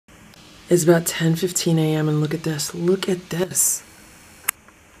It's about 10:15 a.m. and look at this. Look at this.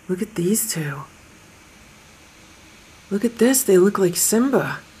 Look at these two. Look at this. They look like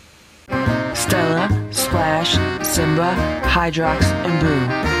Simba. Stella, Splash, Simba, Hydrox, and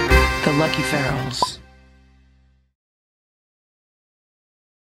Boo. The lucky ferals.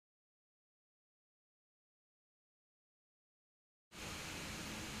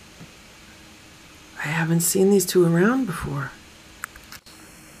 I haven't seen these two around before.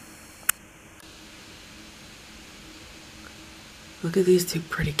 Look at these two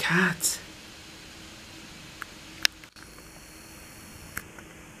pretty cats.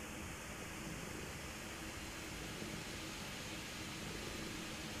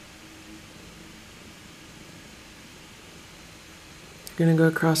 They're gonna go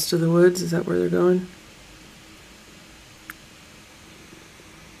across to the woods. Is that where they're going?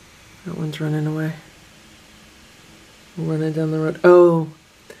 That one's running away. Running down the road. Oh,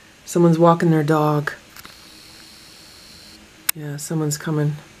 someone's walking their dog. Yeah, someone's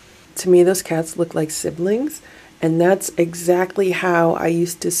coming. To me, those cats look like siblings, and that's exactly how I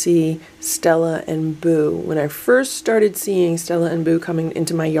used to see Stella and Boo. When I first started seeing Stella and Boo coming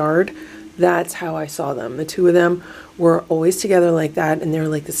into my yard, that's how I saw them. The two of them were always together like that, and they were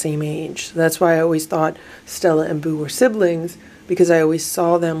like the same age. So that's why I always thought Stella and Boo were siblings, because I always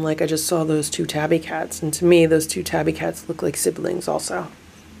saw them like I just saw those two tabby cats. And to me, those two tabby cats look like siblings also.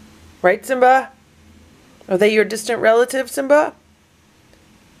 Right, Simba? Are they your distant relative, Simba?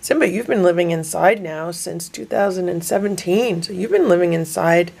 Simba, you've been living inside now since 2017. So you've been living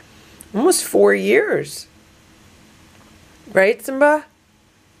inside almost 4 years. Right, Simba?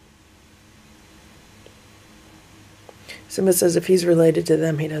 Simba says if he's related to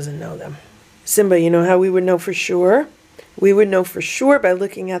them, he doesn't know them. Simba, you know how we would know for sure? We would know for sure by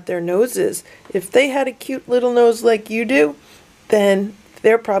looking at their noses. If they had a cute little nose like you do, then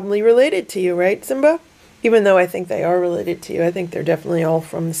they're probably related to you, right, Simba? Even though I think they are related to you. I think they're definitely all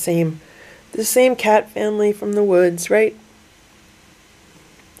from the same cat family from the woods, right?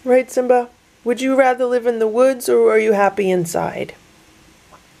 Right, Simba? Would you rather live in the woods or are you happy inside?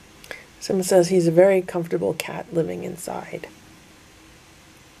 Simba says he's a very comfortable cat living inside.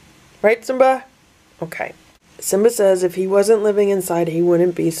 Right, Simba? Okay. Simba says if he wasn't living inside, he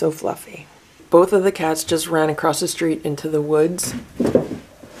wouldn't be so fluffy. Both of the cats just ran across the street into the woods,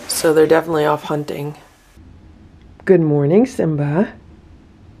 so they're definitely off hunting. Good morning, Simba.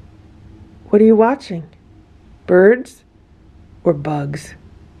 What are you watching? Birds or bugs?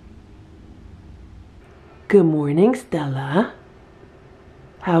 Good morning, Stella.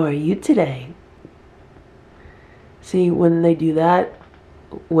 How are you today? See, when they do that,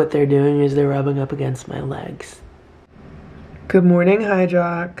 what they're doing is they're rubbing up against my legs. Good morning,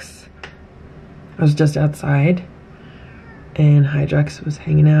 Hydrox. I was just outside and Hydrox was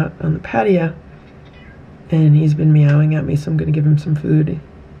hanging out on the patio and he's been meowing at me, so I'm gonna give him some food.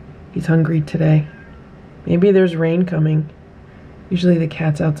 He's hungry today. Maybe there's rain coming. Usually the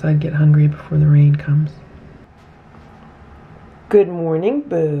cats outside get hungry before the rain comes. Good morning,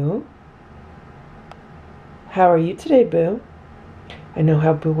 Boo. How are you today, Boo? I know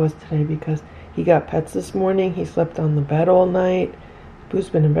how Boo was today because he got pets this morning. He slept on the bed all night. Boo's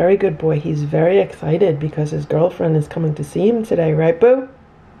been a very good boy. He's very excited because his girlfriend is coming to see him today, right, Boo?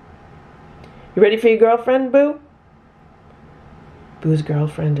 You ready for your girlfriend, Boo? Boo's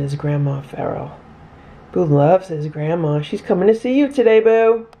girlfriend is Grandma Feral. Boo loves his grandma. She's coming to see you today,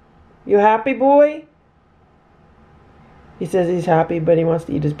 Boo. You happy, boy? He says he's happy, but he wants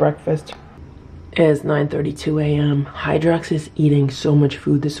to eat his breakfast. It's 9:32 a.m. Hydrox is eating so much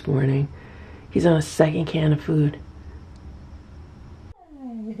food this morning. He's on a second can of food.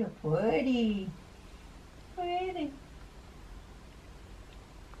 Little pretty. Pretty.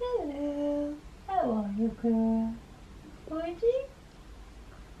 Hello. How are you, girl? Pretty?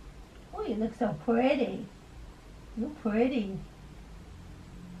 Oh, you look so pretty. You're pretty.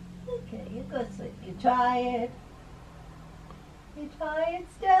 Okay, you go sleep. You tired? You tired,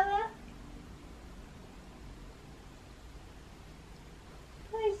 Stella?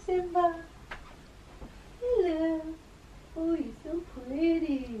 Hi, Simba. Hello. Oh, you're so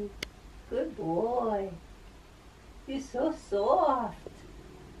pretty. Good boy. You're so soft.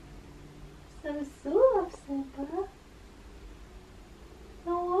 So soft, Simba.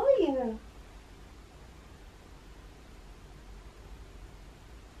 How are you?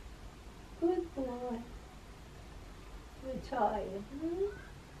 Good boy. You're tired, huh?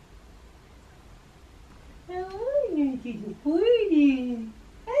 How are you? You're so pretty.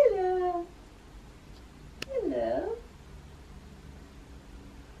 Hello. Hello.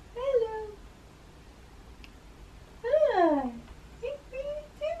 Hello. Hi. What are you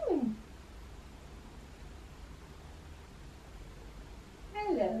doing?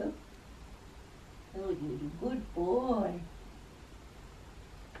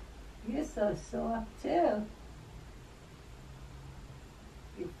 so soft too.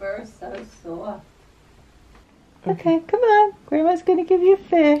 Your fur's so soft. Okay, come on. Grandma's gonna give you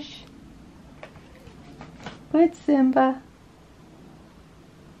fish. Good, Simba.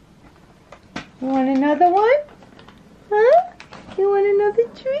 You want another one? Huh? You want another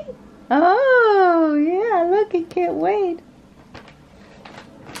treat? Oh, yeah, look, he can't wait.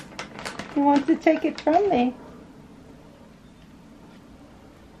 He wants to take it from me.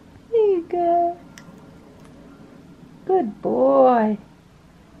 There you go. Good boy.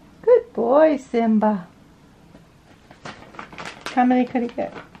 Good boy, Simba. How many could he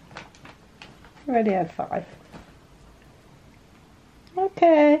get? Already had 5.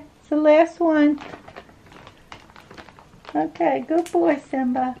 Okay, it's the last one. Okay, good boy,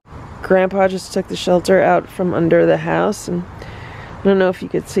 Simba. Grandpa just took the shelter out from under the house, and I don't know if you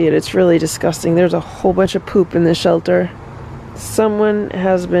could see it. It's really disgusting. There's a whole bunch of poop in the shelter. Someone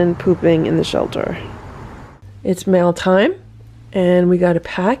has been pooping in the shelter. It's mail time, and we got a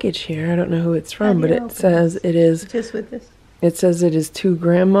package here. I don't know who it's from, but it says it is. Just with this. It says it is to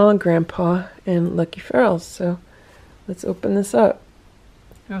Grandma, Grandpa, and Lucky Ferals. So let's open this up.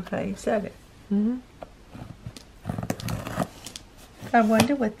 Okay, you said it. Mm-hmm. I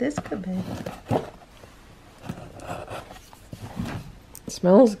wonder what this could be. It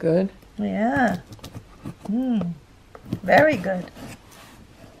smells good. Yeah. Very good.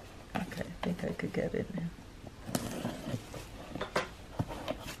 Okay, I think I could get it now.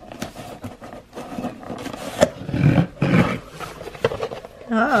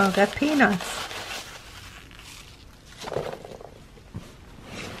 Oh, got peanuts.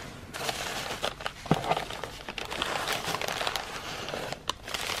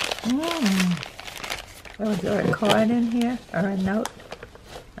 Oh, is there a card in here? Or a note?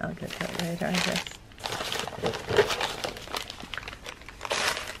 I'll get that later, I guess.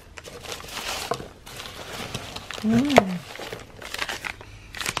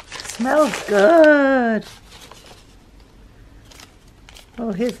 Smells good.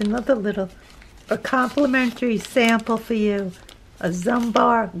 Oh, here's another a complimentary sample for you. A Zum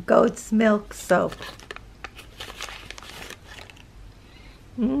Bar goat's milk soap.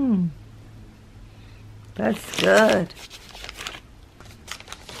 That's good.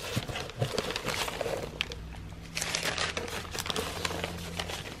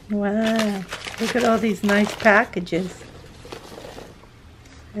 Wow, look at all these nice packages.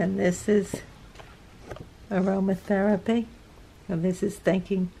 And this is aromatherapy. And this is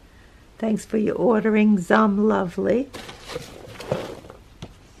thanks for your ordering, Zum Lovely.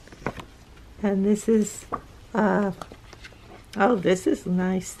 And this is, oh, this is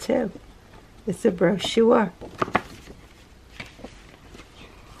nice too. It's a brochure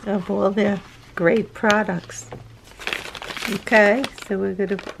of all their great products. Okay, so we're going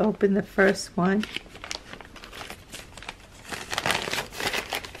to open the first one.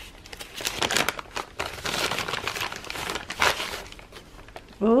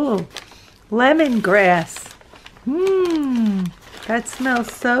 Oh, lemongrass. That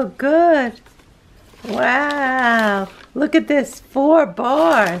smells so good. Wow, look at this, 4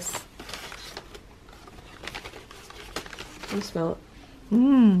 bars. You smell it.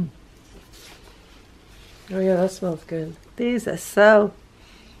 Oh yeah, that smells good. These are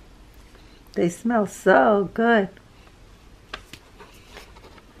they smell so good.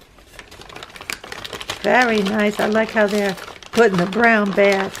 Very nice. I like how they're put in the brown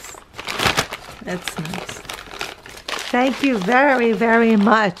bags. That's nice. Thank you very, very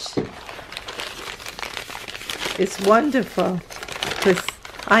much. It's wonderful because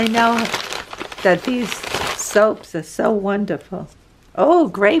I know that these soaps are so wonderful. Oh,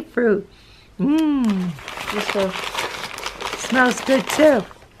 grapefruit. This one smells good too.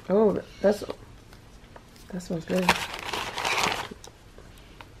 Oh, that smells good.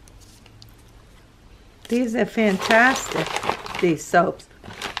 These are fantastic, these soaps,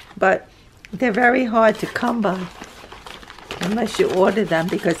 but they're very hard to come by unless you order them,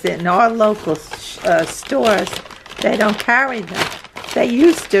 because in our local stores, they don't carry them. They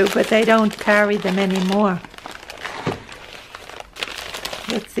used to, but they don't carry them anymore.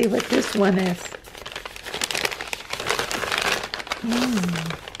 Let's see what this one is.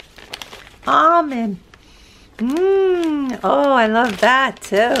 Almond. Oh, I love that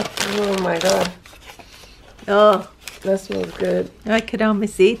too. Oh my god. Oh, that smells good. I could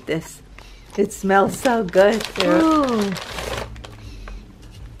almost eat this. It smells so good. Yeah. Ooh.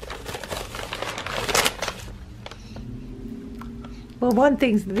 Well, one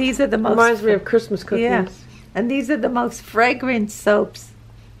thing, these are the most... Reminds me of Christmas cookies. Yeah, and these are the most fragrant soaps,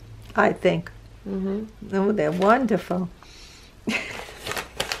 I think. Oh, they're wonderful.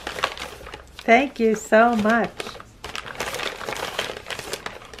 Thank you so much.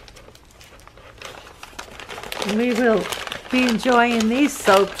 We will be enjoying these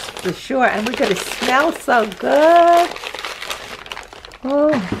soaps for sure, and we're going to smell so good.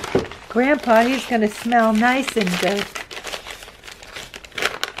 Oh, Grandpa, he's going to smell nice and good.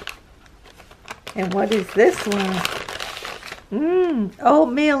 And what is this one?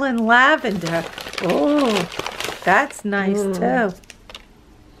 Oatmeal and lavender. Oh, that's nice too.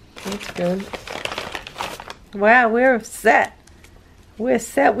 That's good. Wow, we're set. We're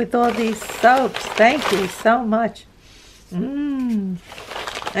set with all these soaps. Thank you so much. And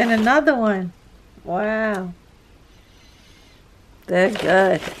another one. Wow. They're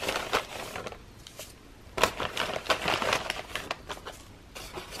good.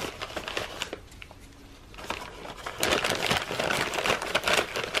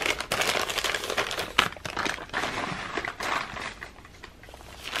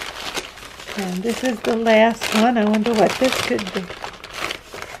 And this is the last one. I wonder what this could be.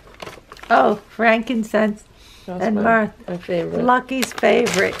 Oh, frankincense and myrrh. My favorite. Lucky's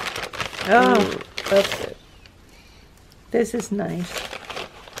favorite. Oh, that's it. This is nice.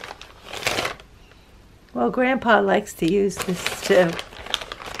 Well, Grandpa likes to use this too.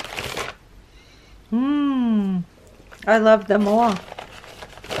 I love them all.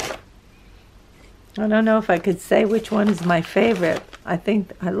 I don't know if I could say which one is my favorite. I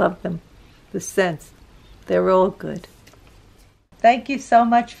think I love them. The scents. They're all good. Thank you so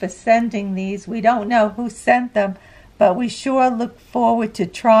much for sending these. We don't know who sent them, but we sure look forward to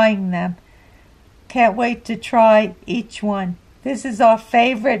trying them. Can't wait to try each one. This is our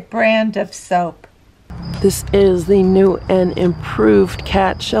favorite brand of soap. This is the new and improved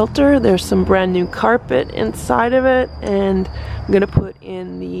cat shelter. There's some brand new carpet inside of it, and I'm gonna put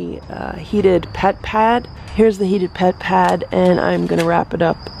in the heated pet pad. Here's the heated pet pad, and I'm gonna wrap it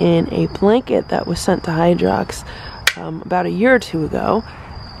up in a blanket that was sent to Hydrox about a year or two ago,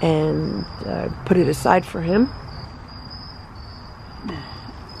 and put it aside for him.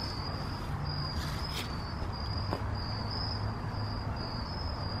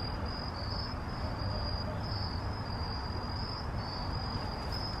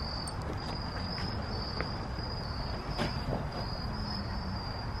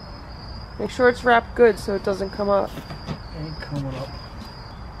 Make sure it's wrapped good so it doesn't come up. Ain't coming up.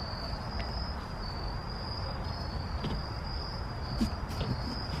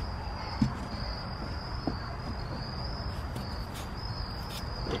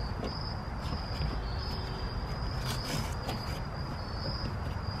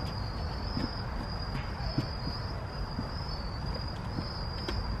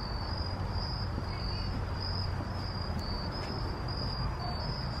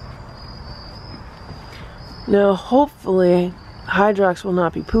 Now, hopefully, Hydrox will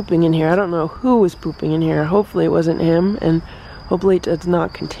not be pooping in here. I don't know who was pooping in here. Hopefully it wasn't him, and hopefully it does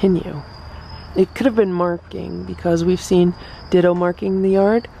not continue. It could have been marking, because we've seen Ditto marking the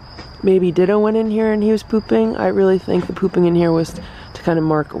yard. Maybe Ditto went in here and he was pooping. I really think the pooping in here was to kind of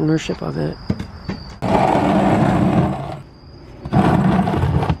mark ownership of it.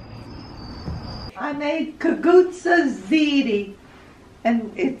 I made kagutsa ziti,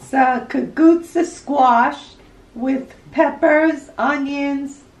 and it's kagutsa squash with peppers,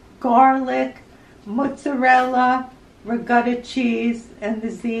 onions, garlic, mozzarella, regatta cheese, and the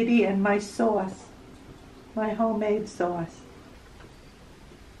ziti, and my sauce, my homemade sauce.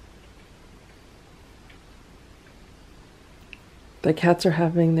 The cats are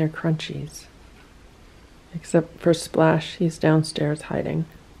having their crunchies. Except for Splash, he's downstairs hiding.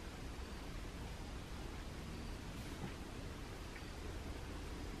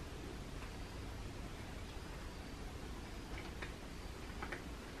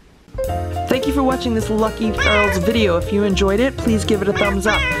 Thank you for watching this Lucky Ferals video. If you enjoyed it, please give it a thumbs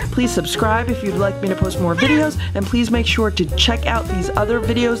up. Please subscribe if you'd like me to post more videos, and please make sure to check out these other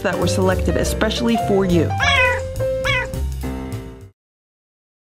videos that were selected especially for you.